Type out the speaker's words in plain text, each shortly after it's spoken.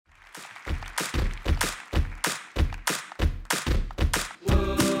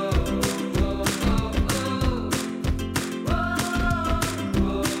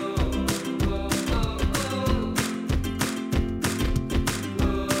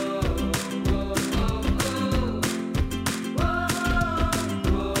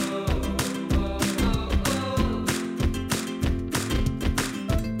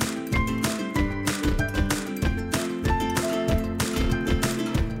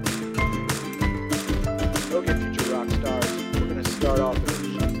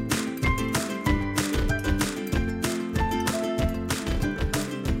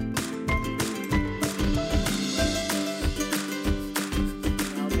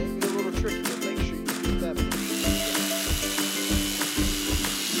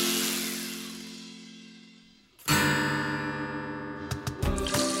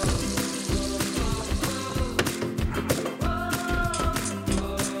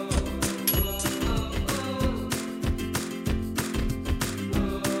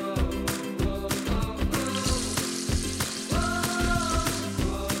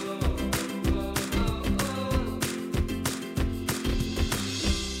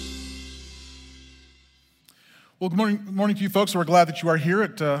Well, good morning to you folks. We're glad that you are here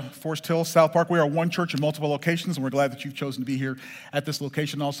at Forest Hill, South Park. We are one church in multiple locations, and we're glad that you've chosen to be here at this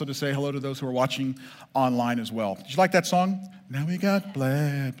location. Also to say hello to those who are watching online as well. Did you like that song? Now we got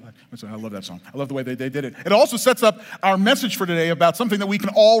blood. I love that song. I love the way they did it. It also sets up our message for today about something that we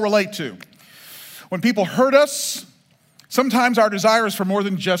can all relate to. When people hurt us, sometimes our desire is for more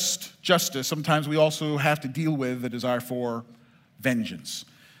than just justice. Sometimes we also have to deal with the desire for vengeance,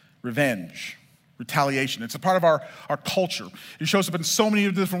 revenge, retaliation. It's a part of our culture. It shows up in so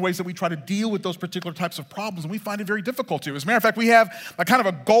many different ways that we try to deal with those particular types of problems, and we find it very difficult to. As a matter of fact, we have a kind of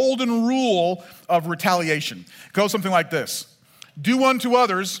a golden rule of retaliation. It goes something like this: do unto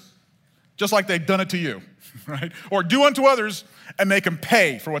others just like they've done it to you, right? Or do unto others and make them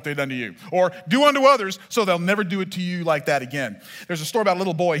pay for what they've done to you. Or do unto others so they'll never do it to you like that again. There's a story about a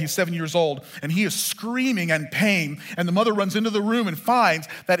little boy. He's 7 years old, and he is screaming in pain, and the mother runs into the room and finds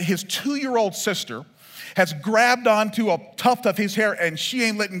that his 2-year-old sister has grabbed onto a tuft of his hair, and she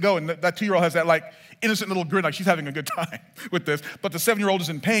ain't letting go. And that 2-year-old has that innocent little grin, like she's having a good time with this. But the 7-year-old is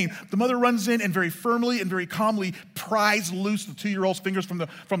in pain. The mother runs in and very firmly and very calmly pries loose the 2-year-old's fingers from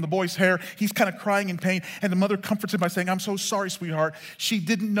the boy's hair. He's kind of crying in pain, and the mother comforts him by saying, "I'm so sorry, sweetheart. She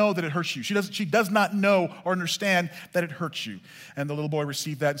didn't know that it hurts you. She does not know or understand that it hurts you." And the little boy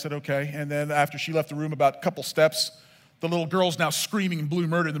received that and said, "Okay." And then after she left the room about a couple steps, the little girl's now screaming in blue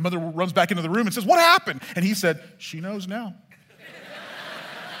murder, and the mother runs back into the room and says, "What happened?" And he said, "She knows now."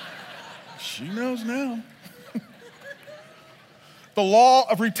 She knows now. The law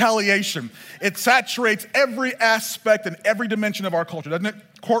of retaliation. It saturates every aspect and every dimension of our culture, doesn't it?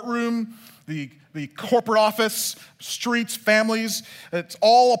 Courtroom, the corporate office, streets, families. It's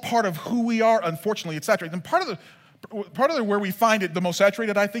all a part of who we are. Unfortunately, it's saturated. And part of where we find it the most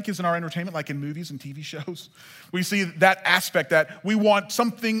saturated, I think, is in our entertainment, like in movies and TV shows. We see that aspect that we want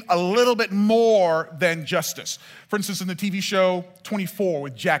something a little bit more than justice. For instance, in the TV show 24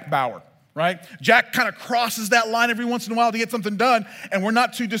 with Jack Bauer. Right? Jack kind of crosses that line every once in a while to get something done, and we're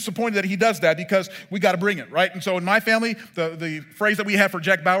not too disappointed that he does that because we got to bring it, right? And so in my family, the phrase that we have for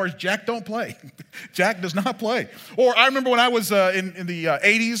Jack Bauer is, "Jack don't play." Jack does not play. Or I remember when I was in the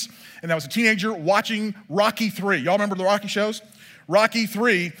 80s, and I was a teenager watching Rocky III. Y'all remember the Rocky shows? Rocky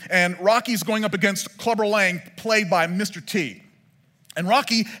III, and Rocky's going up against Clubber Lang, played by Mr. T. And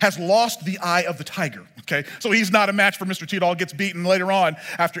Rocky has lost the eye of the tiger, okay? So he's not a match for Mr. T at all. Gets beaten later on.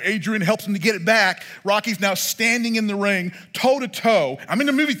 After Adrian helps him to get it back, Rocky's now standing in the ring, toe-to-toe. I'm in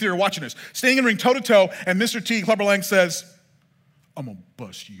the movie theater watching this. Standing in the ring, toe-to-toe, and Mr. T, Clubber Lang, says, "I'm gonna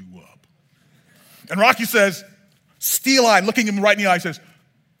bust you up." And Rocky says, steel-eyed, looking him right in the eye, says,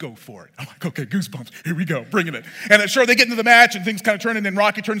 "Go for it." I'm like, okay, goosebumps. Here we go, bringing it. And sure, they get into the match, and things kind of turn, and then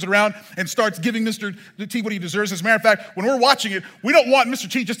Rocky turns it around and starts giving Mr. T what he deserves. As a matter of fact, when we're watching it, we don't want Mr.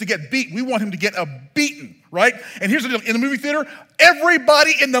 T just to get beat. We want him to get a beating, right? And here's the deal. In the movie theater,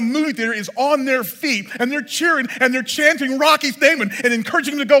 everybody in the movie theater is on their feet, and they're cheering, and they're chanting Rocky's name and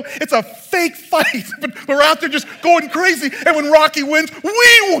encouraging him to go. It's a fake fight, but we're out there just going crazy. And when Rocky wins,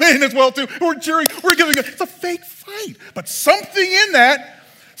 we win as well, too. We're cheering. We're giving it. It's a fake fight. But something in that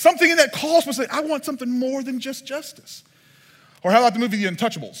calls for us to say, I want something more than just justice. Or how about the movie The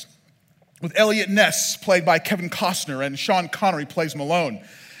Untouchables with Elliot Ness, played by Kevin Costner, and Sean Connery plays Malone.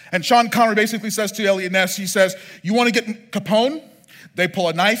 And Sean Connery basically says to Elliot Ness, he says, "You want to get Capone? They pull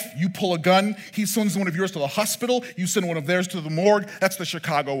a knife, you pull a gun. He sends one of yours to the hospital, you send one of theirs to the morgue. That's the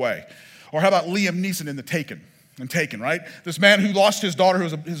Chicago way." Or how about Liam Neeson in Taken, right? This man who lost his daughter,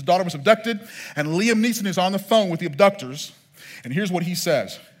 his daughter was abducted, and Liam Neeson is on the phone with the abductors, and here's what he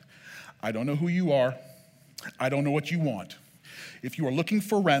says: "I don't know who you are. I don't know what you want. If you are looking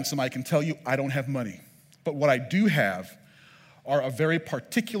for ransom, I can tell you I don't have money. But what I do have are a very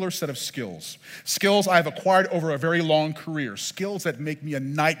particular set of skills. Skills I've acquired over a very long career. Skills that make me a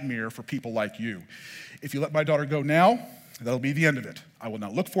nightmare for people like you. If you let my daughter go now, that'll be the end of it. I will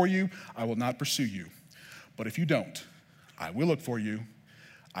not look for you. I will not pursue you. But if you don't, I will look for you.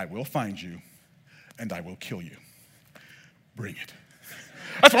 I will find you. And I will kill you. Bring it."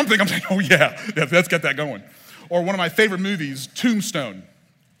 That's what I'm thinking. I'm saying, oh yeah, let's get that going. Or one of my favorite movies, Tombstone.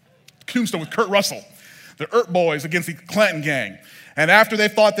 Tombstone with Kurt Russell. The Earp boys against the Clanton gang. And after they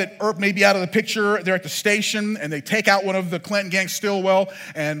thought that Earp may be out of the picture, they're at the station, and they take out one of the Clanton gang, Stillwell,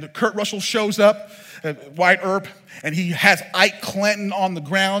 and Kurt Russell shows up, White Earp, and he has Ike Clanton on the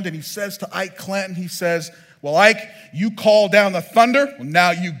ground, and he says to Ike Clanton, he says, "Well, Ike, you call down the thunder, well,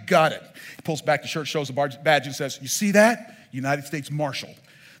 now you got it." He pulls back the shirt, shows the badge, and says, "You see that? United States Marshal.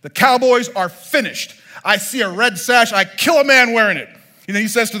 The Cowboys are finished. I see a red sash, I kill a man wearing it." And then he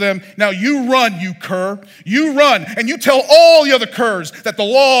says to them, now you run, you cur. You run, and you tell all the other curs that the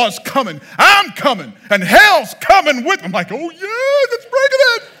law is coming. I'm coming, and hell's coming with me. I'm like, oh yeah, let's bring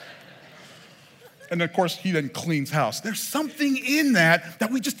it in. And of course, he then cleans house. There's something in that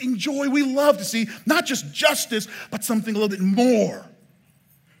we just enjoy. We love to see not just justice, but something a little bit more.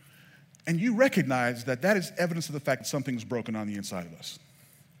 And you recognize that that is evidence of the fact that something's broken on the inside of us.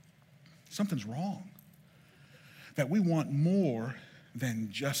 Something's wrong. That we want more than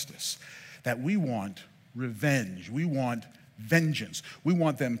justice. That we want revenge. We want vengeance. We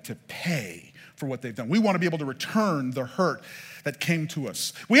want them to pay for what they've done. We want to be able to return the hurt that came to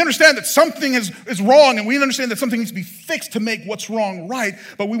us. We understand that something is wrong, and we understand that something needs to be fixed to make what's wrong right,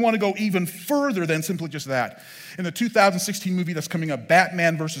 but we want to go even further than simply just that. In the 2016 movie that's coming up,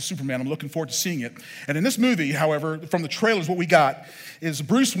 Batman versus Superman, I'm looking forward to seeing it. And in this movie, however, from the trailers, what we got is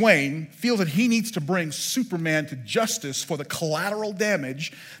Bruce Wayne feels that he needs to bring Superman to justice for the collateral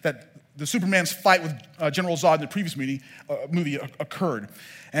damage that the Superman's fight with General Zod in the previous movie occurred.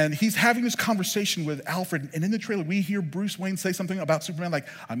 And he's having this conversation with Alfred, and in the trailer, we hear Bruce Wayne say something about Superman like,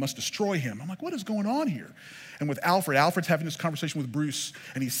 I must destroy him. I'm like, what is going on here? And with Alfred's having this conversation with Bruce,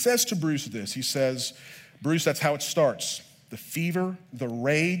 and he says to Bruce this, he says, Bruce, that's how it starts. The fever, the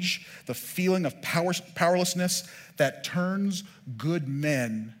rage, the feeling of powerlessness that turns good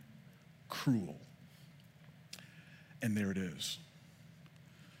men cruel. And there it is.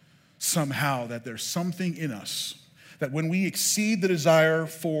 Somehow that there's something in us that when we exceed the desire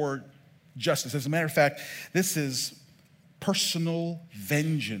for justice, as a matter of fact, this is personal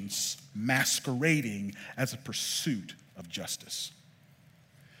vengeance masquerading as a pursuit of justice.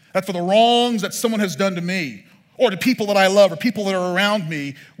 That for the wrongs that someone has done to me, or to people that I love, or people that are around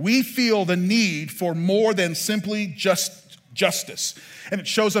me, we feel the need for more than simply justice. And it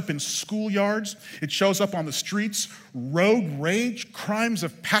shows up in schoolyards, it shows up on the streets, road rage, crimes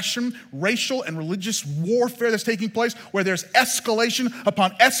of passion, racial and religious warfare that's taking place, where there's escalation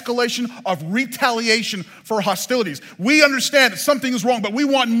upon escalation of retaliation for hostilities. We understand that something is wrong, but we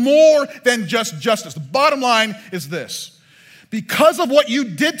want more than just justice. The bottom line is this: because of what you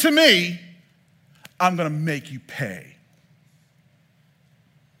did to me, I'm going to make you pay.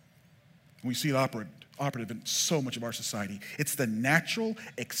 We see it operative in so much of our society. It's the natural,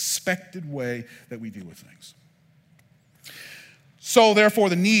 expected way that we deal with things. So therefore,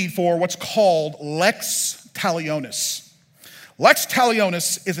 the need for what's called lex talionis. Lex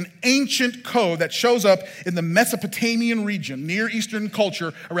talionis is an ancient code that shows up in the Mesopotamian region, Near Eastern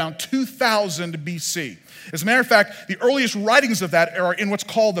culture, around 2000 BC. As a matter of fact, the earliest writings of that are in what's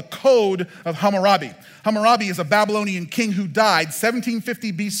called the Code of Hammurabi. Hammurabi is a Babylonian king who died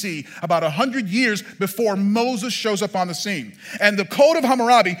 1750 BC, about 100 years before Moses shows up on the scene. And the Code of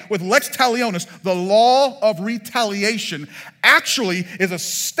Hammurabi, with Lex Talionis, the law of retaliation, actually is a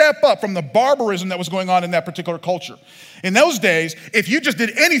step up from the barbarism that was going on in that particular culture. In those days, if you just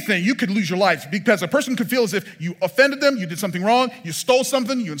did anything, you could lose your life, because a person could feel as if you offended them, you did something wrong, you stole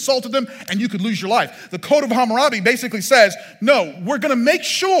something, you insulted them, and you could lose your life. The Code of Hammurabi basically says, no, we're going to make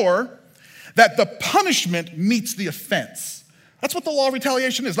sure that the punishment meets the offense. That's what the law of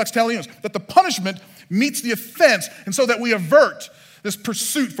retaliation is, lex talionis, that the punishment meets the offense, and so that we avert this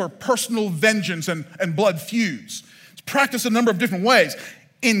pursuit for personal vengeance and blood feuds. It's practiced a number of different ways.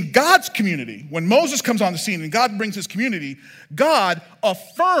 In God's community, when Moses comes on the scene and God brings his community, God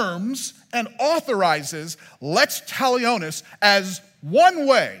affirms and authorizes lex talionis as one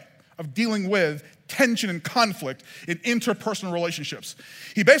way of dealing with tension and conflict in interpersonal relationships.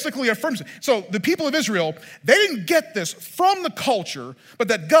 He basically affirms it. So the people of Israel, they didn't get this from the culture, but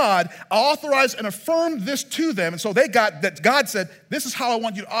that God authorized and affirmed this to them. And so they got that God said, this is how I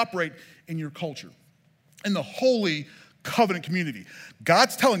want you to operate in your culture, in the holy covenant community.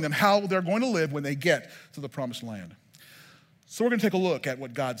 God's telling them how they're going to live when they get to the promised land. So we're going to take a look at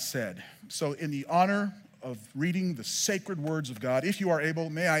what God said. So in the honor of reading the sacred words of God, if you are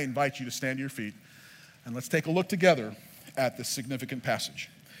able, may I invite you to stand to your feet, and let's take a look together at this significant passage.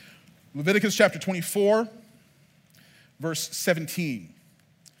 Leviticus chapter 24, verse 17.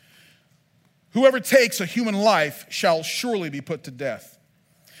 Whoever takes a human life shall surely be put to death.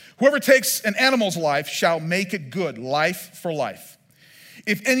 Whoever takes an animal's life shall make it good, life for life.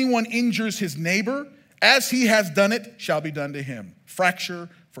 If anyone injures his neighbor, as he has done it, shall be done to him. Fracture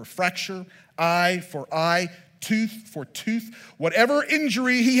for fracture, eye for eye, tooth for tooth. Whatever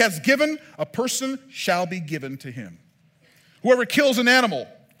injury he has given, a person shall be given to him. Whoever kills an animal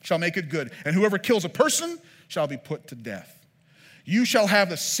shall make it good, and whoever kills a person shall be put to death. You shall have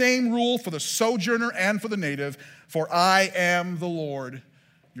the same rule for the sojourner and for the native, for I am the Lord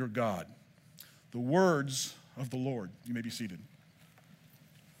your God. The words of the Lord. You may be seated.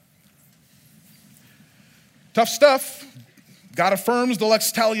 Tough stuff. God affirms the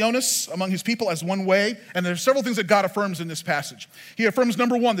lex talionis among his people as one way, and there are several things that God affirms in this passage. He affirms,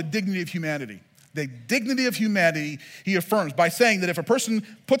 number one, the dignity of humanity. The dignity of humanity he affirms by saying that if a person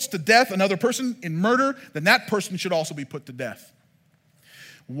puts to death another person in murder, then that person should also be put to death.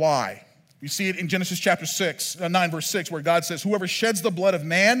 Why? You see it in Genesis chapter 9, verse 6, where God says, whoever sheds the blood of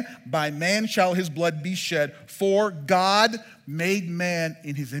man, by man shall his blood be shed, for God made man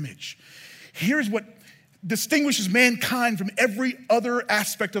in his image. Here's what distinguishes mankind from every other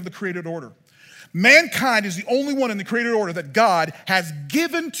aspect of the created order. Mankind is the only one in the created order that God has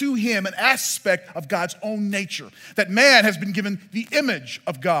given to him an aspect of God's own nature. That man has been given the image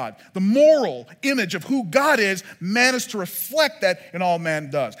of God, the moral image of who God is. Man is to reflect that in all man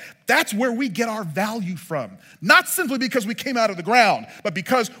does. That's where we get our value from. Not simply because we came out of the ground, but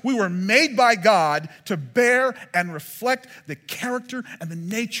because we were made by God to bear and reflect the character and the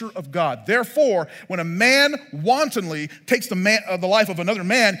nature of God. Therefore, when a man wantonly takes the life of another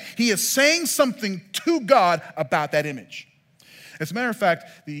man, he is saying something to God about that image. As a matter of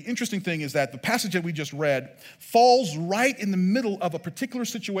fact, the interesting thing is that the passage that we just read falls right in the middle of a particular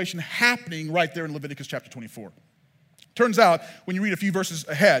situation happening right there in Leviticus chapter 24. Turns out, when you read a few verses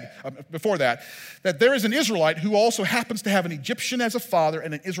ahead, before that there is an Israelite who also happens to have an Egyptian as a father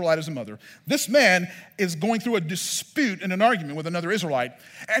and an Israelite as a mother. This man is going through a dispute and an argument with another Israelite,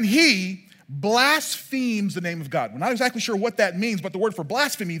 and he blasphemes the name of God. We're not exactly sure what that means, but the word for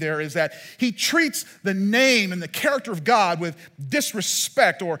blasphemy there is that he treats the name and the character of God with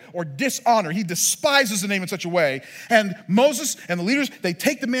disrespect or dishonor. He despises the name in such a way. And Moses and the leaders, they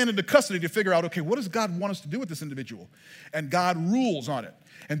take the man into custody to figure out, okay, what does God want us to do with this individual? And God rules on it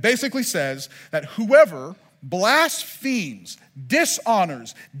and basically says that whoever blasphemes,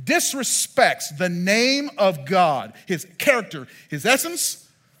 dishonors, disrespects the name of God, his character, his essence,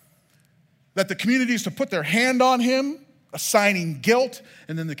 that the community is to put their hand on him, assigning guilt,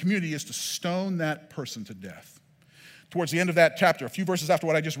 and then the community is to stone that person to death. Towards the end of that chapter, a few verses after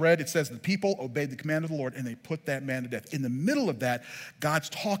what I just read, it says the people obeyed the command of the Lord and they put that man to death. In the middle of that, God's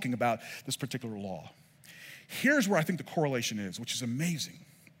talking about this particular law. Here's where I think the correlation is, which is amazing.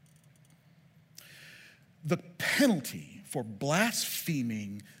 The penalty for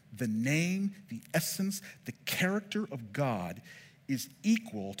blaspheming the name, the essence, the character of God is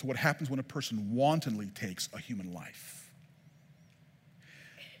equal to what happens when a person wantonly takes a human life.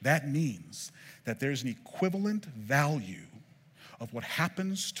 That means that there's an equivalent value of what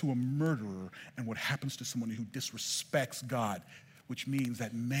happens to a murderer and what happens to someone who disrespects God, which means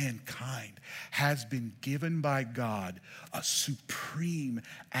that mankind has been given by God a supreme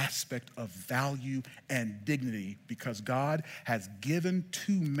aspect of value and dignity because God has given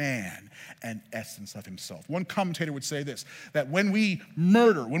to man an essence of himself. One commentator would say this, that when we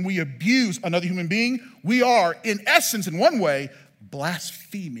murder, when we abuse another human being, we are, in essence, in one way,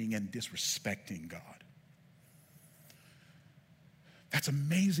 blaspheming and disrespecting God. That's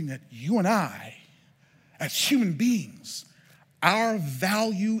amazing that you and I, as human beings, our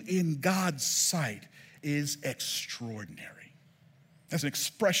value in God's sight is extraordinary. That's an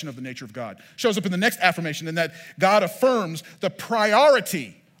expression of the nature of God. Shows up in the next affirmation in that God affirms the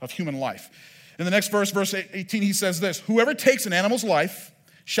priority of human life. In the next verse, verse 18, he says this, whoever takes an animal's life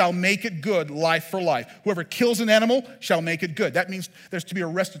shall make it good, life for life. Whoever kills an animal shall make it good. That means there's to be a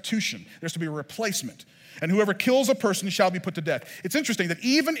restitution. There's to be a replacement. And whoever kills a person shall be put to death. It's interesting that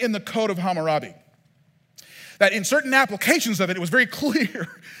even in the Code of Hammurabi, that in certain applications of it, it was very clear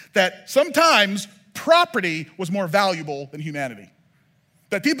that sometimes property was more valuable than humanity.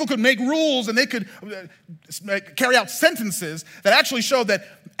 That people could make rules and they could carry out sentences that actually showed that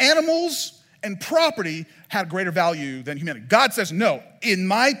animals and property had greater value than humanity. God says, no, in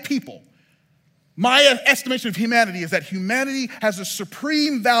my people, my estimation of humanity is that humanity has a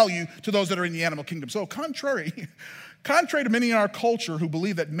supreme value to those that are in the animal kingdom. So contrary to many in our culture who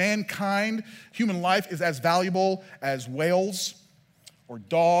believe that mankind, human life, is as valuable as whales or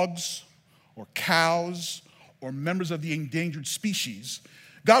dogs or cows or members of the endangered species,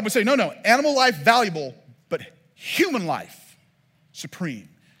 God would say, no, animal life valuable, but human life supreme.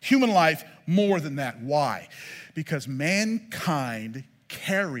 Human life more than that. Why? Because mankind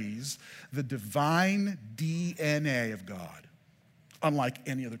carries the divine DNA of God, unlike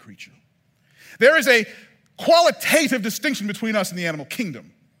any other creature. There is a qualitative distinction between us and the animal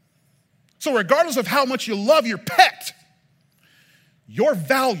kingdom. So regardless of how much you love your pet, your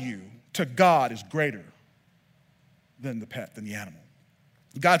value to God is greater than the pet, than the animal.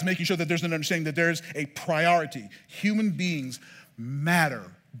 God's making sure that there's an understanding that there's a priority. Human beings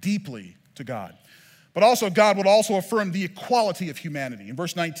matter deeply to God. But also God would also affirm the equality of humanity. In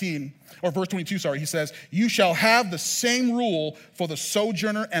verse 22, he says, "You shall have the same rule for the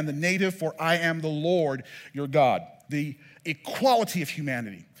sojourner and the native, for I am the Lord your God." The equality of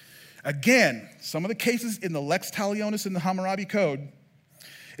humanity. Again, some of the cases in the Lex Talionis in the Hammurabi Code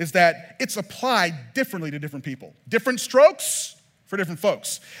is that it's applied differently to different people. Different strokes for different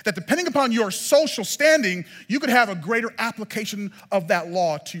folks. That depending upon your social standing, you could have a greater application of that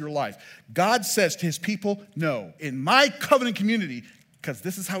law to your life. God says to his people, no, in my covenant community, because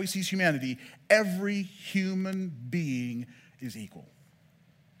this is how he sees humanity, every human being is equal.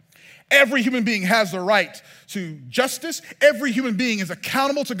 Every human being has the right to justice. Every human being is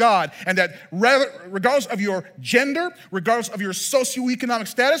accountable to God. And that regardless of your gender, regardless of your socioeconomic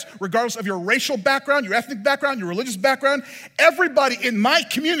status, regardless of your racial background, your ethnic background, your religious background, everybody in my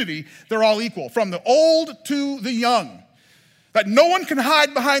community, they're all equal, from the old to the young. That no one can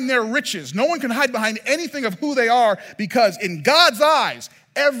hide behind their riches. No one can hide behind anything of who they are, because in God's eyes,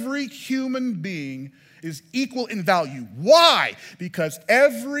 every human being is equal in value. Why? Because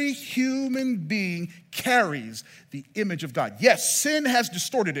every human being carries the image of God. Yes, sin has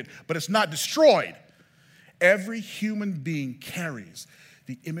distorted it, but it's not destroyed. Every human being carries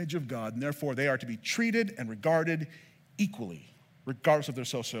the image of God, and therefore they are to be treated and regarded equally, regardless of their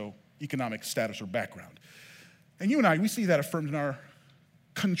socioeconomic status or background. And you and I, we see that affirmed in our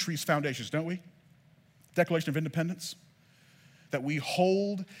country's foundations, don't we? Declaration of Independence. That we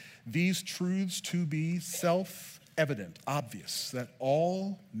hold these truths to be self-evident, obvious, that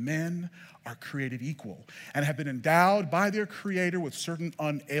all men are created equal and have been endowed by their Creator with certain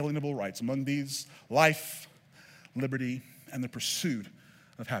unalienable rights. Among these, life, liberty, and the pursuit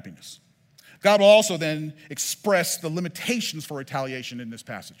of happiness. God will also then express the limitations for retaliation in this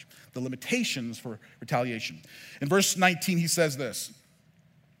passage. The limitations for retaliation. In verse 19, he says this: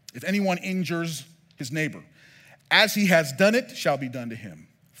 "If anyone injures his neighbor, as he has done it shall be done to him.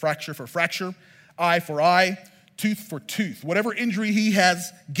 Fracture for fracture, eye for eye, tooth for tooth. Whatever injury he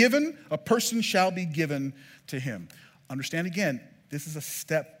has given, a person shall be given to him." Understand again, this is a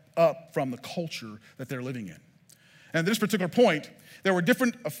step up from the culture that they're living in. And at this particular point, there were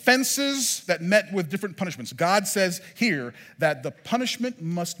different offenses that met with different punishments. God says here that the punishment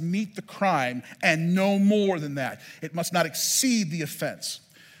must meet the crime and no more than that. It must not exceed the offense.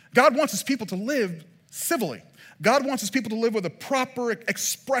 God wants his people to live civilly. God wants his people to live with a proper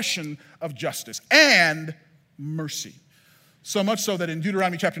expression of justice and mercy. So much so that in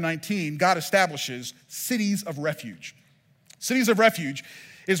Deuteronomy chapter 19, God establishes cities of refuge. Cities of refuge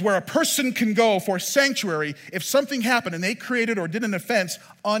is where a person can go for sanctuary if something happened and they created or did an offense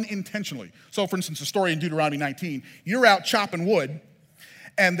unintentionally. So for instance, the story in Deuteronomy 19, you're out chopping wood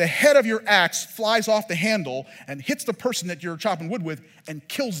and the head of your axe flies off the handle and hits the person that you're chopping wood with and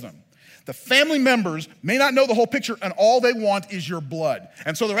kills them. The family members may not know the whole picture, and all they want is your blood.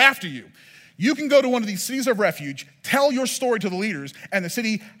 And so they're after you. You can go to one of these cities of refuge, tell your story to the leaders, and the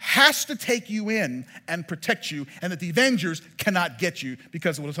city has to take you in and protect you, and that the avengers cannot get you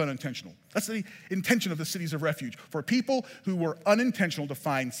because it was unintentional. That's the intention of the cities of refuge, for people who were unintentional to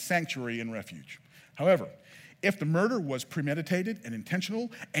find sanctuary and refuge. However, if the murder was premeditated and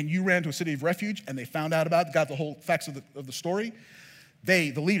intentional, and you ran to a city of refuge, and they found out about it, got the whole facts of the story,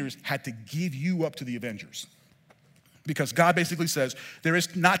 the leaders, had to give you up to the avengers. Because God basically says there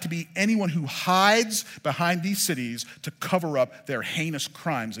is not to be anyone who hides behind these cities to cover up their heinous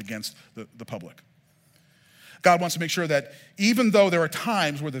crimes against the public. God wants to make sure that even though there are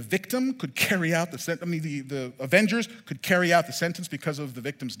times where the victim could carry out the avengers could carry out the sentence because of the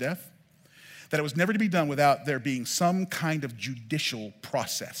victim's death, that it was never to be done without there being some kind of judicial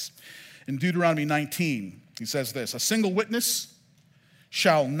process. In Deuteronomy 19, he says this: "A single witness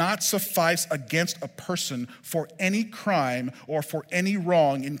shall not suffice against a person for any crime or for any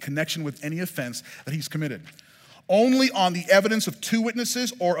wrong in connection with any offense that he's committed. Only on the evidence of 2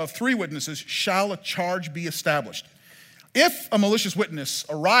 witnesses or of 3 witnesses shall a charge be established. If a malicious witness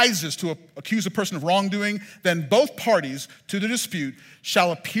arises to accuse a person of wrongdoing, then both parties to the dispute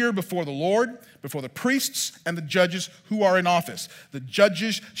shall appear before the Lord, before the priests and the judges who are in office. The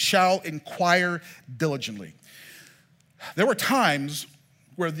judges shall inquire diligently." There were times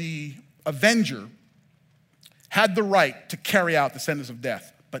where the avenger had the right to carry out the sentence of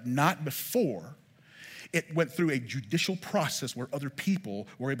death, but not before it went through a judicial process where other people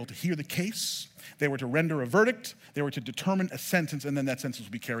were able to hear the case, they were to render a verdict, they were to determine a sentence, and then that sentence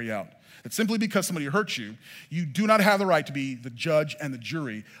would be carried out. That simply because somebody hurt you, you do not have the right to be the judge and the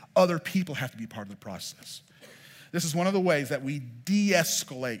jury. Other people have to be part of the process. This is one of the ways that we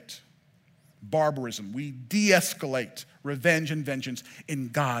de-escalate barbarism. We de-escalate revenge and vengeance in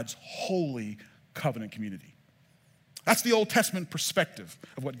God's holy covenant community. That's the Old Testament perspective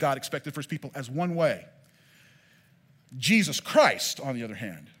of what God expected for his people as one way. Jesus Christ, on the other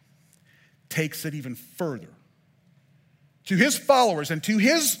hand, takes it even further. To his followers and to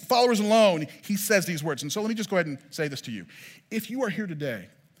his followers alone, he says these words. And so let me just go ahead and say this to you. If you are here today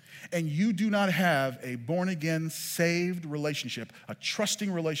and you do not have a born-again, saved relationship, a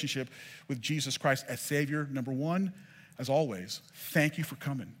trusting relationship with Jesus Christ as Savior, number one, as always, thank you for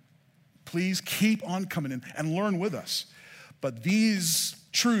coming. Please keep on coming in and learn with us. But these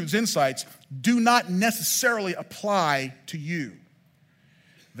truths, insights, do not necessarily apply to you.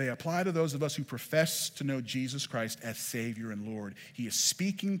 They apply to those of us who profess to know Jesus Christ as Savior and Lord. He is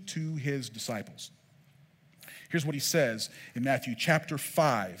speaking to his disciples. Here's what he says in Matthew chapter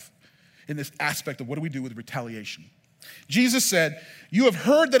 5, in this aspect of what do we do with retaliation. Jesus said, "You have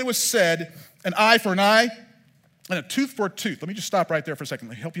heard that it was said, an eye for an eye and a tooth for a tooth." Let me just stop right there for a second.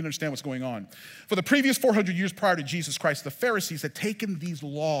 Let me help you understand what's going on. For the previous 400 years prior to Jesus Christ, the Pharisees had taken these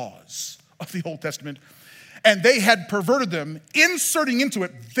laws of the Old Testament and they had perverted them, inserting into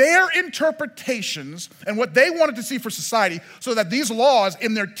it their interpretations and what they wanted to see for society, so that these laws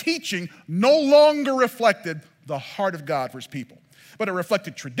in their teaching no longer reflected the heart of God for his people. But it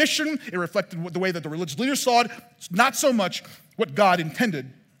reflected tradition, it reflected the way that the religious leaders saw it, not so much what God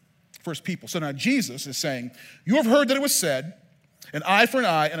intended for his people. So now Jesus is saying, you have heard that it was said, an eye for an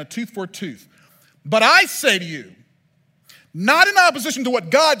eye and a tooth for a tooth. But I say to you, not in opposition to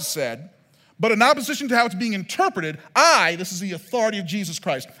what God said, but in opposition to how it's being interpreted, this is the authority of Jesus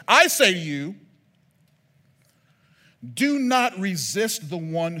Christ, I say to you, do not resist the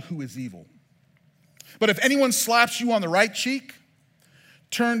one who is evil. But if anyone slaps you on the right cheek,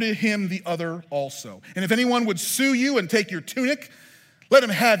 turn to him the other also. And if anyone would sue you and take your tunic, let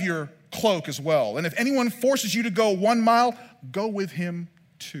him have your cloak as well. And if anyone forces you to go 1 mile, go with him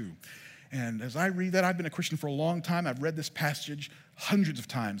 2. And as I read that, I've been a Christian for a long time. I've read this passage hundreds of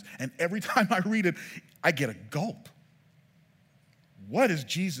times. And every time I read it, I get a gulp. What is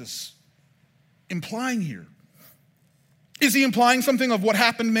Jesus implying here? Is he implying something of what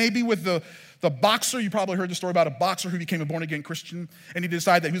happened maybe with the boxer? You probably heard the story about a boxer who became a born-again Christian, and he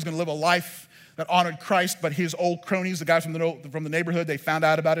decided that he was going to live a life that honored Christ, but his old cronies, the guys from the neighborhood, they found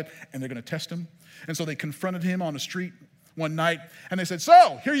out about it, and they're going to test him. And so they confronted him on the street one night, and they said,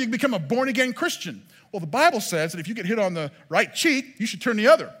 so, here you become a born-again Christian. Well, the Bible says that if you get hit on the right cheek, you should turn the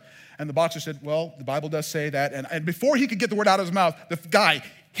other. And the boxer said, well, the Bible does say that. And before he could get the word out of his mouth, the guy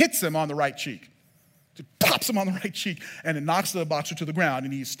hits him on the right cheek. It pops him on the right cheek, and it knocks the boxer to the ground,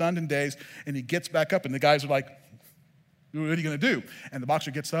 and he's stunned and dazed, and he gets back up, and the guys are like, what are you going to do? And the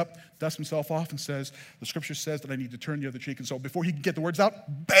boxer gets up, dusts himself off, and says, the scripture says that I need to turn the other cheek. And so before he can get the words out,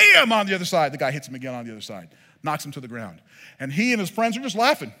 bam, on the other side. The guy hits him again on the other side, knocks him to the ground. And he and his friends are just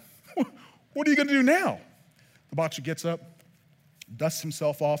laughing. What are you going to do now? The boxer gets up, dusts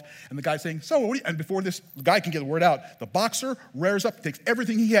himself off, and the guy's saying, so, and before the guy can get the word out, the boxer rears up, takes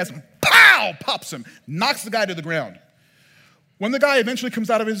everything he has, and pow, pops him, knocks the guy to the ground. When the guy eventually comes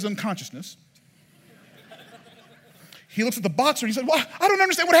out of his unconsciousness, he looks at the boxer and he said, well, I don't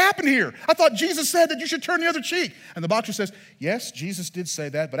understand what happened here. I thought Jesus said that you should turn the other cheek. And the boxer says, yes, Jesus did say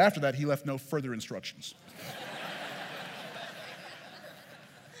that, but after that, he left no further instructions.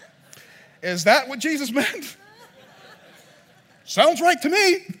 Is that what Jesus meant? Sounds right to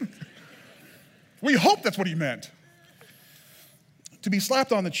me. We hope that's what he meant. To be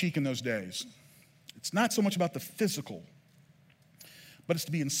slapped on the cheek in those days, it's not so much about the physical, but it's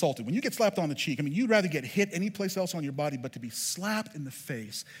to be insulted. When you get slapped on the cheek, you'd rather get hit any place else on your body, but to be slapped in the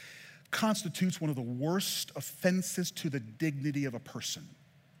face constitutes one of the worst offenses to the dignity of a person.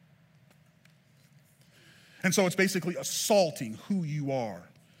 And so it's basically assaulting who you are,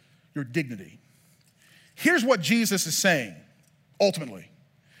 your dignity. Here's what Jesus is saying, ultimately,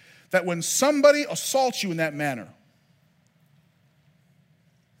 that when somebody assaults you in that manner,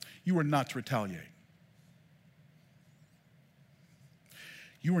 you are not to retaliate.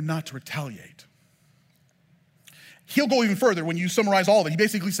 You are not to retaliate. He'll go even further when you summarize all of it. He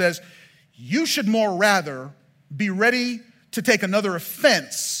basically says, you should more rather be ready to take another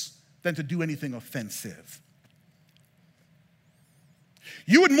offense than to do anything offensive.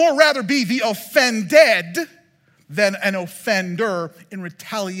 You would more rather be the offended than an offender in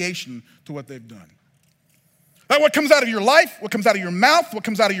retaliation to what they've done. That what comes out of your life, what comes out of your mouth, what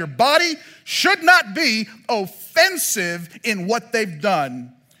comes out of your body should not be offensive in what they've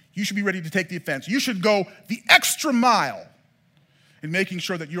done. You should be ready to take the offense. You should go the extra mile in making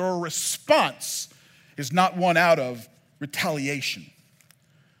sure that your response is not one out of retaliation,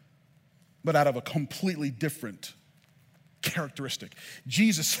 but out of a completely different characteristic.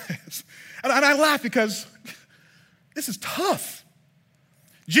 Jesus says, and I laugh because this is tough.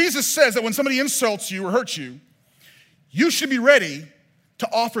 Jesus says that when somebody insults you or hurts you, you should be ready to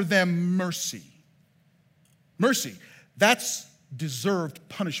offer them mercy. Mercy, that's deserved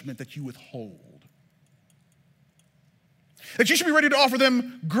punishment that you withhold. That you should be ready to offer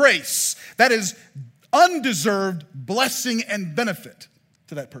them grace, that is undeserved blessing and benefit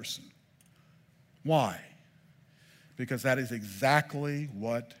to that person. Why? Because that is exactly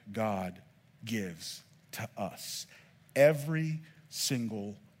what God gives to us every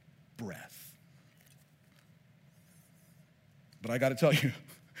single breath. But I got to tell you,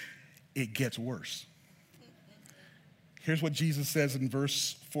 it gets worse. Here's what Jesus says in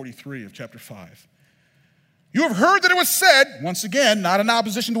verse 43 of chapter 5. You have heard that it was said, once again, not in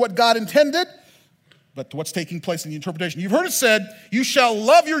opposition to what God intended, but to what's taking place in the interpretation. You've heard it said, you shall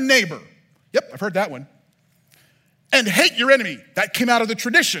love your neighbor. Yep, I've heard that one. And hate your enemy. That came out of the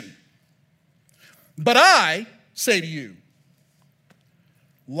tradition. But I say to you,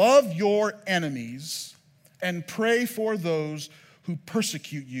 love your enemies and pray for those who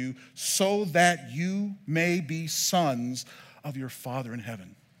persecute you, so that you may be sons of your Father in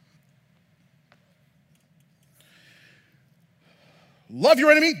heaven. Love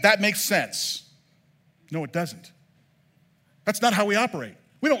your enemy, that makes sense. No, it doesn't. That's not how we operate.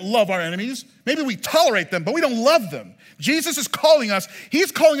 We don't love our enemies. Maybe we tolerate them, but we don't love them. Jesus is calling us,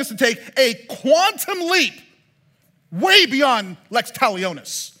 he's calling us to take a quantum leap way beyond lex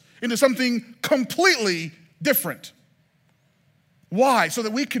talionis into something completely different. Why? So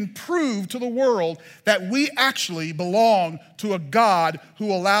that we can prove to the world that we actually belong to a God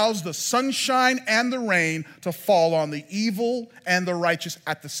who allows the sunshine and the rain to fall on the evil and the righteous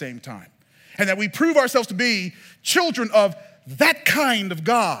at the same time. And that we prove ourselves to be children of that kind of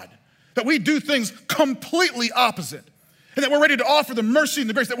God. That we do things completely opposite. And that we're ready to offer the mercy and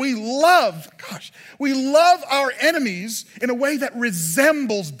the grace that we love. We love our enemies in a way that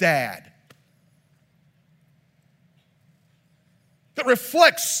resembles Dad. That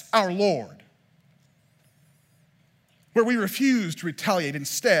reflects our Lord. Where we refuse to retaliate.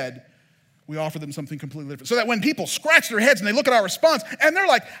 Instead, we offer them something completely different. So that when people scratch their heads and they look at our response and they're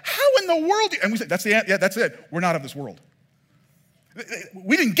like, how in the world? And we say, that's it. We're not of this world.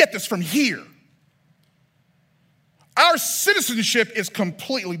 We didn't get this from here. Our citizenship is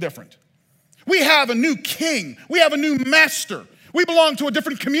completely different. We have a new king. We have a new master. We belong to a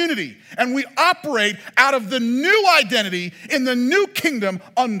different community, and we operate out of the new identity in the new kingdom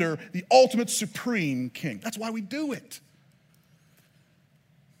under the ultimate supreme king. That's why we do it.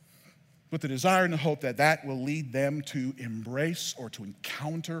 With the desire and the hope that that will lead them to embrace or to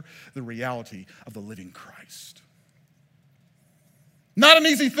encounter the reality of the living Christ. Not an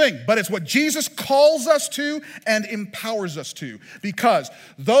easy thing, but it's what Jesus calls us to and empowers us to. Because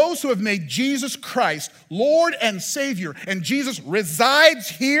those who have made Jesus Christ Lord and Savior, and Jesus resides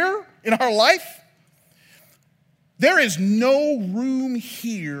here in our life, there is no room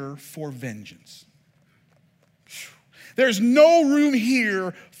here for vengeance. There's no room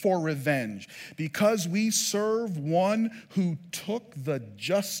here for revenge, because we serve one who took the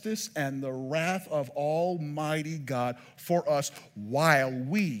justice and the wrath of Almighty God for us while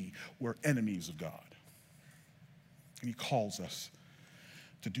we were enemies of God. And he calls us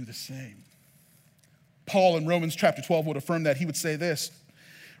to do the same. Paul in Romans chapter 12 would affirm that. He would say this: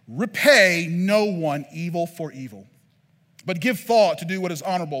 repay no one evil for evil, but give thought to do what is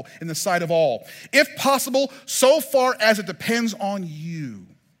honorable in the sight of all. If possible, so far as it depends on you,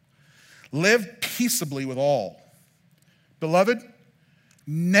 live peaceably with all. Beloved,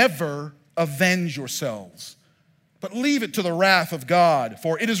 never avenge yourselves, but leave it to the wrath of God.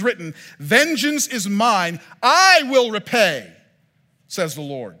 For it is written, vengeance is mine, I will repay, says the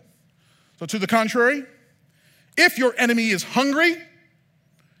Lord. So to the contrary, if your enemy is hungry,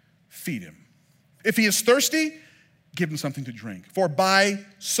 feed him. If he is thirsty, give him something to drink. For by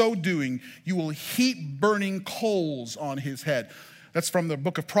so doing, you will heap burning coals on his head. That's from the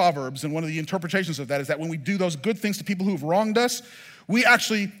book of Proverbs, and one of the interpretations of that is that when we do those good things to people who have wronged us, we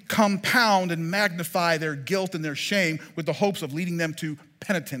actually compound and magnify their guilt and their shame with the hopes of leading them to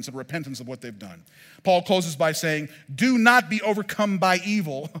penitence and repentance of what they've done. Paul closes by saying, do not be overcome by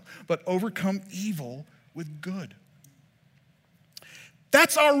evil, but overcome evil with good.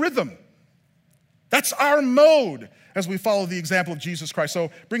 That's our rhythm. That's our mode as we follow the example of Jesus Christ. So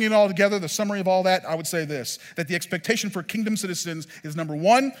bringing it all together, the summary of all that, I would say this, that the expectation for kingdom citizens is, number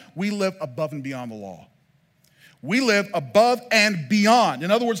one, we live above and beyond the law. We live above and beyond. In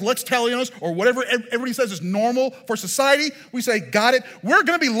other words, lex talionis, or whatever everybody says is normal for society, we say, got it. We're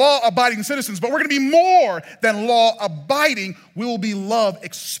going to be law-abiding citizens, but we're going to be more than law-abiding. We will be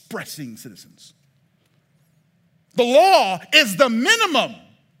love-expressing citizens. The law is the minimum.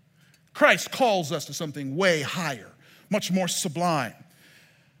 Christ calls us to something way higher, much more sublime.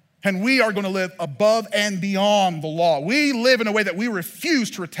 And we are going to live above and beyond the law. We live in a way that we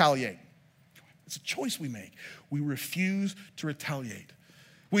refuse to retaliate. It's a choice we make. We refuse to retaliate.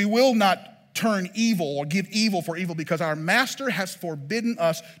 We will not turn evil or give evil for evil because our master has forbidden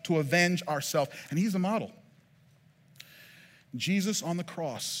us to avenge ourselves. And he's the model. Jesus on the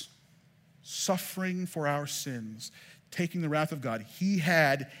cross, suffering for our sins, taking the wrath of God, he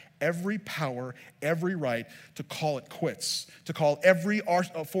had every power, every right to call it quits, to call every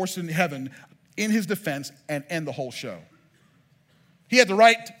force in heaven in his defense and end the whole show. He had the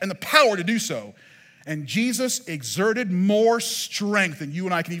right and the power to do so. And Jesus exerted more strength than you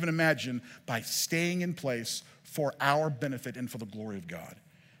and I can even imagine by staying in place for our benefit and for the glory of God.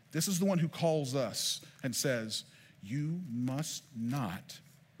 This is the one who calls us and says, you must not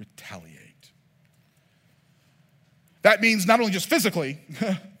retaliate. That means not only just physically,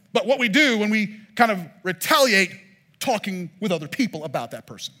 but what we do when we kind of retaliate, talking with other people about that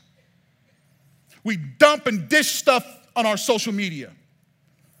person. We dump and dish stuff on our social media.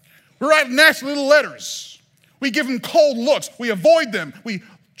 We write nasty little letters. We give them cold looks. We avoid them. We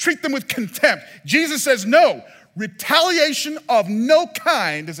treat them with contempt. Jesus says, no, retaliation of no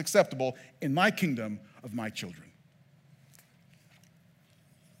kind is acceptable in my kingdom of my children.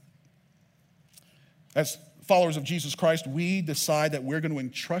 As followers of Jesus Christ, we decide that we're going to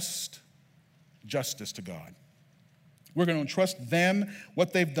entrust justice to God. We're going to entrust them,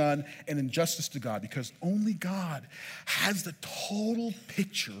 what they've done, and injustice to God, because only God has the total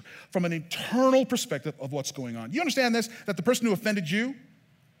picture from an eternal perspective of what's going on. You understand this? That the person who offended you,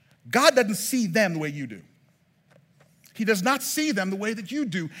 God doesn't see them the way you do. He does not see them the way that you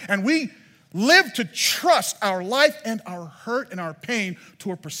do. And we live to trust our life and our hurt and our pain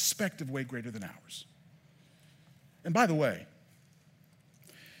to a perspective way greater than ours. And by the way,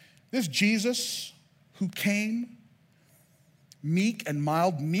 this Jesus who came meek and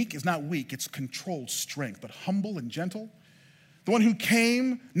mild. Meek is not weak, it's controlled strength, but humble and gentle. The one who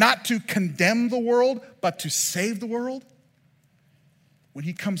came not to condemn the world, but to save the world. When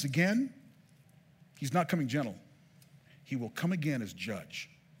he comes again, he's not coming gentle. He will come again as judge.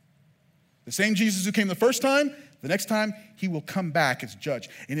 The same Jesus who came the first time, the next time, he will come back as judge.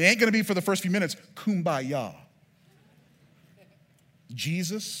 And it ain't going to be for the first few minutes, kumbaya.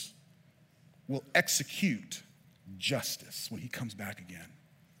 Jesus will execute justice when he comes back again.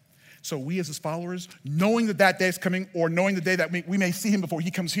 So we as his followers, knowing that that day is coming, or knowing the day that we may see him before he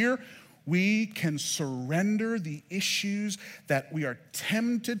comes here, we can surrender the issues that we are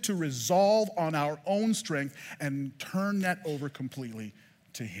tempted to resolve on our own strength and turn that over completely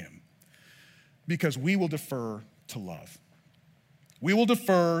to him. Because we will defer to love. We will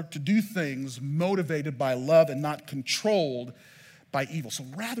defer to do things motivated by love and not controlled by evil. So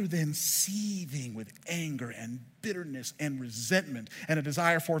rather than seething with anger and bitterness and resentment and a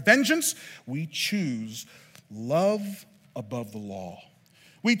desire for vengeance, we choose love above the law.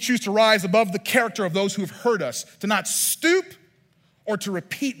 We choose to rise above the character of those who have hurt us, to not stoop or to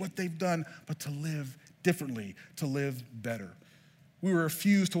repeat what they've done, but to live differently, to live better. We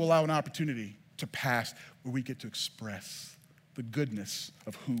refuse to allow an opportunity to pass where we get to express the goodness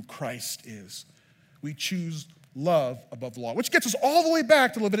of who Christ is. We choose love above the law, which gets us all the way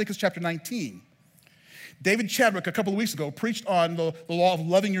back to Leviticus chapter 19. David Chadwick, a couple of weeks ago, preached on the law of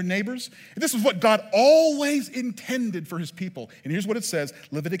loving your neighbors. And this is what God always intended for his people. And here's what it says,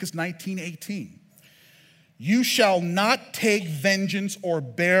 Leviticus 19:18. You shall not take vengeance or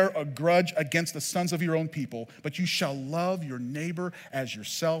bear a grudge against the sons of your own people, but you shall love your neighbor as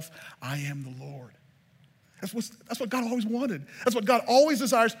yourself. I am the Lord. That's what God always wanted. That's what God always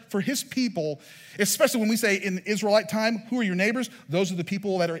desires for his people, especially when we say in Israelite time, who are your neighbors? Those are the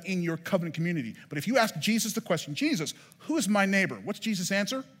people that are in your covenant community. But if you ask Jesus the question, Jesus, who is my neighbor? What's Jesus'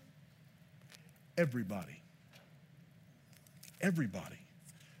 answer? Everybody. Everybody.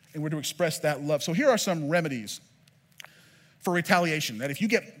 And we're to express that love. So here are some remedies for retaliation, that if you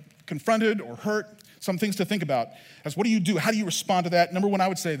get confronted or hurt, some things to think about. As what do you do? How do you respond to that? Number one, I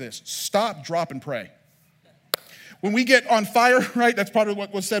would say this: stop, drop, and pray. When we get on fire, right, that's part of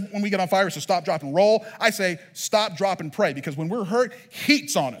what was said when we get on fire, so stop, drop, and roll. I say stop, drop, and pray, because when we're hurt,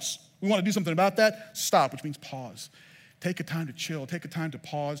 heat's on us. We want to do something about that. Stop, which means pause. Take a time to chill. Take a time to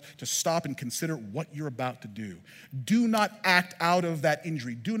pause, to stop and consider what you're about to do. Do not act out of that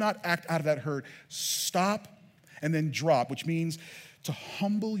injury. Do not act out of that hurt. Stop and then drop, which means to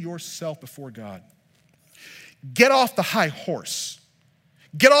humble yourself before God. Get off the high horse.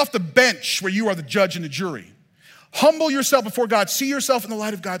 Get off the bench where you are the judge and the jury. Humble yourself before God. See yourself in the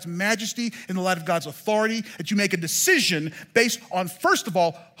light of God's majesty, in the light of God's authority, that you make a decision based on, first of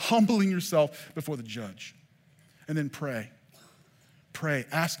all, humbling yourself before the judge. And then pray. Pray.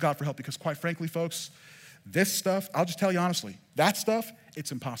 Ask God for help, because quite frankly, folks, this stuff, I'll just tell you honestly, that stuff,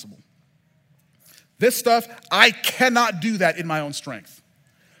 it's impossible. This stuff, I cannot do that in my own strength.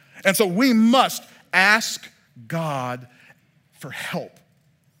 And so we must ask God for help.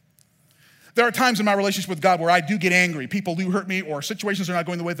 There are times in my relationship with God where I do get angry. People do hurt me, or situations are not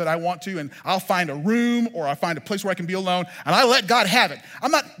going the way that I want to, and I'll find a room or I'll find a place where I can be alone, and I let God have it.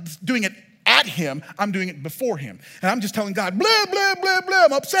 I'm not doing it at him, I'm doing it before him. And I'm just telling God, blah, blah, blah, blah.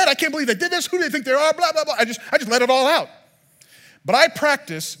 I'm upset. I can't believe they did this. Who do they think they are? Blah, blah, blah. I just let it all out. But I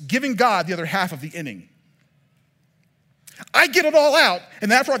practice giving God the other half of the inning. I get it all out,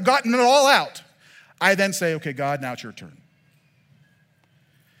 and after I've gotten it all out, I then say, okay, God, now it's your turn.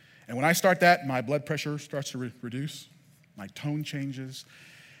 And when I start that, my blood pressure starts to reduce, my tone changes,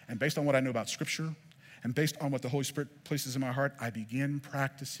 and based on what I know about Scripture, and based on what the Holy Spirit places in my heart, I begin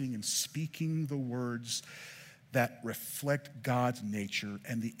practicing and speaking the words that reflect God's nature.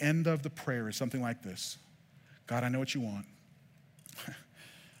 And the end of the prayer is something like this: God, I know what you want.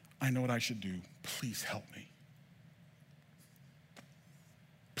 I know what I should do. Please help me.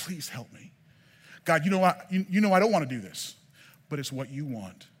 Please help me. God, you know I don't want to do this, but it's what you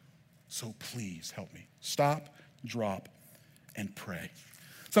want. So please help me. Stop, drop, and pray.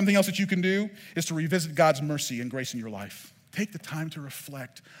 Something else that you can do is to revisit God's mercy and grace in your life. Take the time to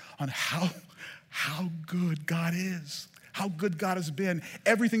reflect on how good God is, how good God has been,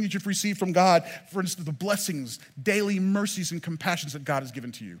 everything that you've received from God, for instance, the blessings, daily mercies and compassions that God has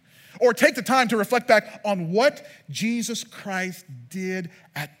given to you. Or take the time to reflect back on what Jesus Christ did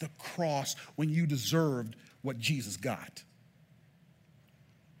at the cross when you deserved what Jesus got.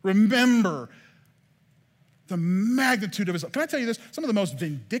 Remember the magnitude of his love. Can I tell you this? Some of the most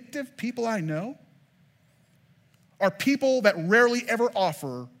vindictive people I know are people that rarely ever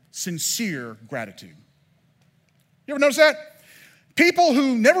offer sincere gratitude. You ever notice that? People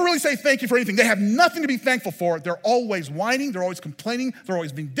who never really say thank you for anything. They have nothing to be thankful for. They're always whining. They're always complaining. They're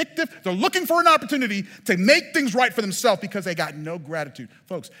always vindictive. They're looking for an opportunity to make things right for themselves because they got no gratitude.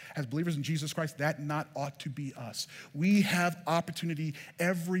 Folks, as believers in Jesus Christ, that not ought to be us. We have opportunity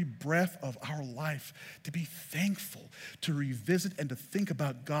every breath of our life to be thankful, to revisit and to think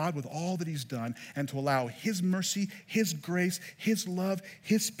about God with all that he's done, and to allow his mercy, his grace, his love,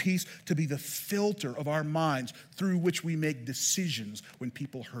 his peace to be the filter of our minds through which we make decisions when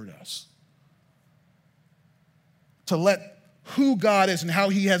people hurt us. To let who God is and how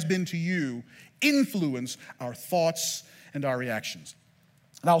he has been to you influence our thoughts and our reactions.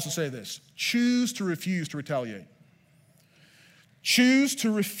 And I also say this: choose to refuse to retaliate. Choose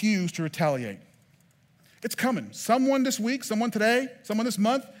to refuse to retaliate. It's coming. Someone this week, someone today, someone this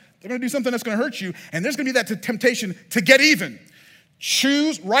month, they're going to do something that's going to hurt you, and there's going to be that temptation to get even.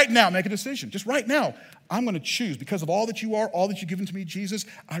 Choose right now. Make a decision. Just right now. I'm going to choose, because of all that you are, all that you've given to me, Jesus,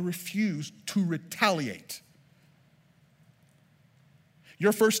 I refuse to retaliate.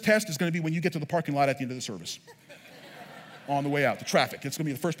 Your first test is going to be when you get to the parking lot at the end of the service. On the way out, the traffic. It's going to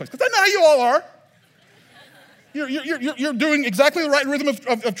be the first place. Because I know how you all are. You're doing exactly the right rhythm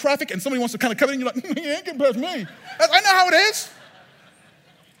of traffic, and somebody wants to kind of come in, and you're like, you ain't getting past me. I know how it is.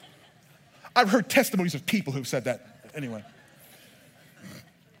 I've heard testimonies of people who've said that. Anyway.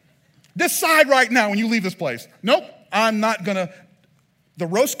 Decide right now when you leave this place. Nope, I'm not going to. The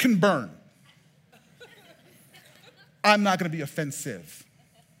roast can burn. I'm not going to be offensive.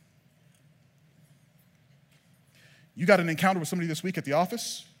 You got an encounter with somebody this week at the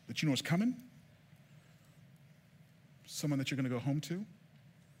office that you know is coming? Someone that you're going to go home to?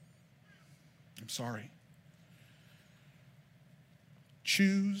 I'm sorry.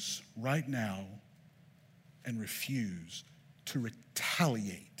 Choose right now and refuse to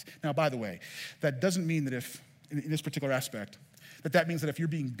retaliate. Now, by the way, that doesn't mean that if, in this particular aspect, that means that if you're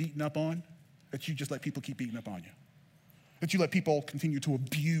being beaten up on, that you just let people keep beating up on you. That you let people continue to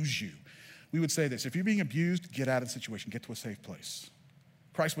abuse you. We would say this: if you're being abused, get out of the situation, get to a safe place.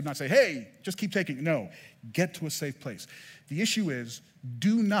 Christ would not say, hey, just keep taking it. No, get to a safe place. The issue is,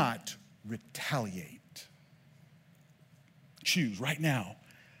 do not retaliate. Choose right now,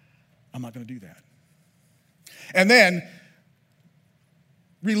 I'm not going to do that. And then,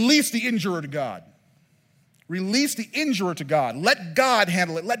 release the injurer to God. Release the injurer to God. Let God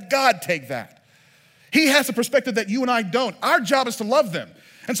handle it. Let God take that. He has a perspective that you and I don't. Our job is to love them.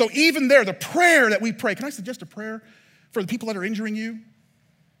 And so even there, the prayer that we pray, can I suggest a prayer for the people that are injuring you?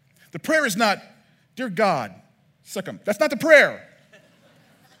 The prayer is not, dear God, suck 'em. That's not the prayer.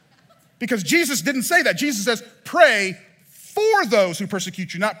 Because Jesus didn't say that. Jesus says, pray for those who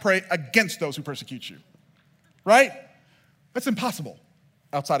persecute you, not pray against those who persecute you. Right? That's impossible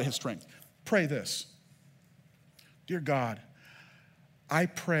outside of his strength. Pray this. Dear God, I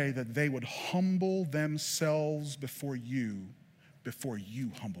pray that they would humble themselves before you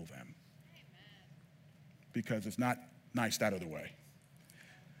humble them. Because it's not nice that other way.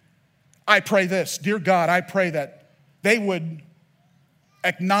 I pray this. Dear God, I pray that they would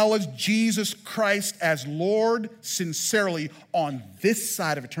acknowledge Jesus Christ as Lord sincerely on this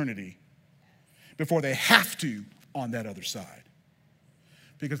side of eternity before they have to on that other side.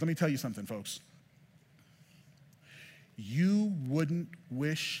 Because let me tell you something, folks. You wouldn't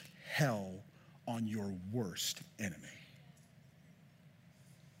wish hell on your worst enemy.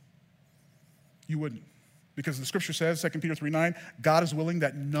 You wouldn't. Because the scripture says, 2 Peter 3:9, God is willing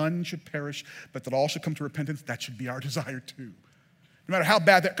that none should perish, but that all should come to repentance. That should be our desire too. No matter how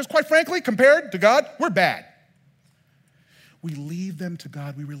bad that, because quite frankly, compared to God, we're bad. We leave them to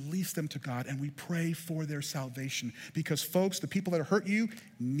God, we release them to God, and we pray for their salvation. Because folks, the people that hurt you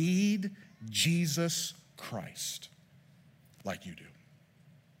need Jesus Christ like you do.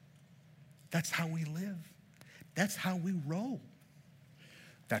 That's how we live. That's how we roll.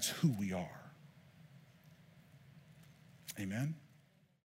 That's who we are. Amen.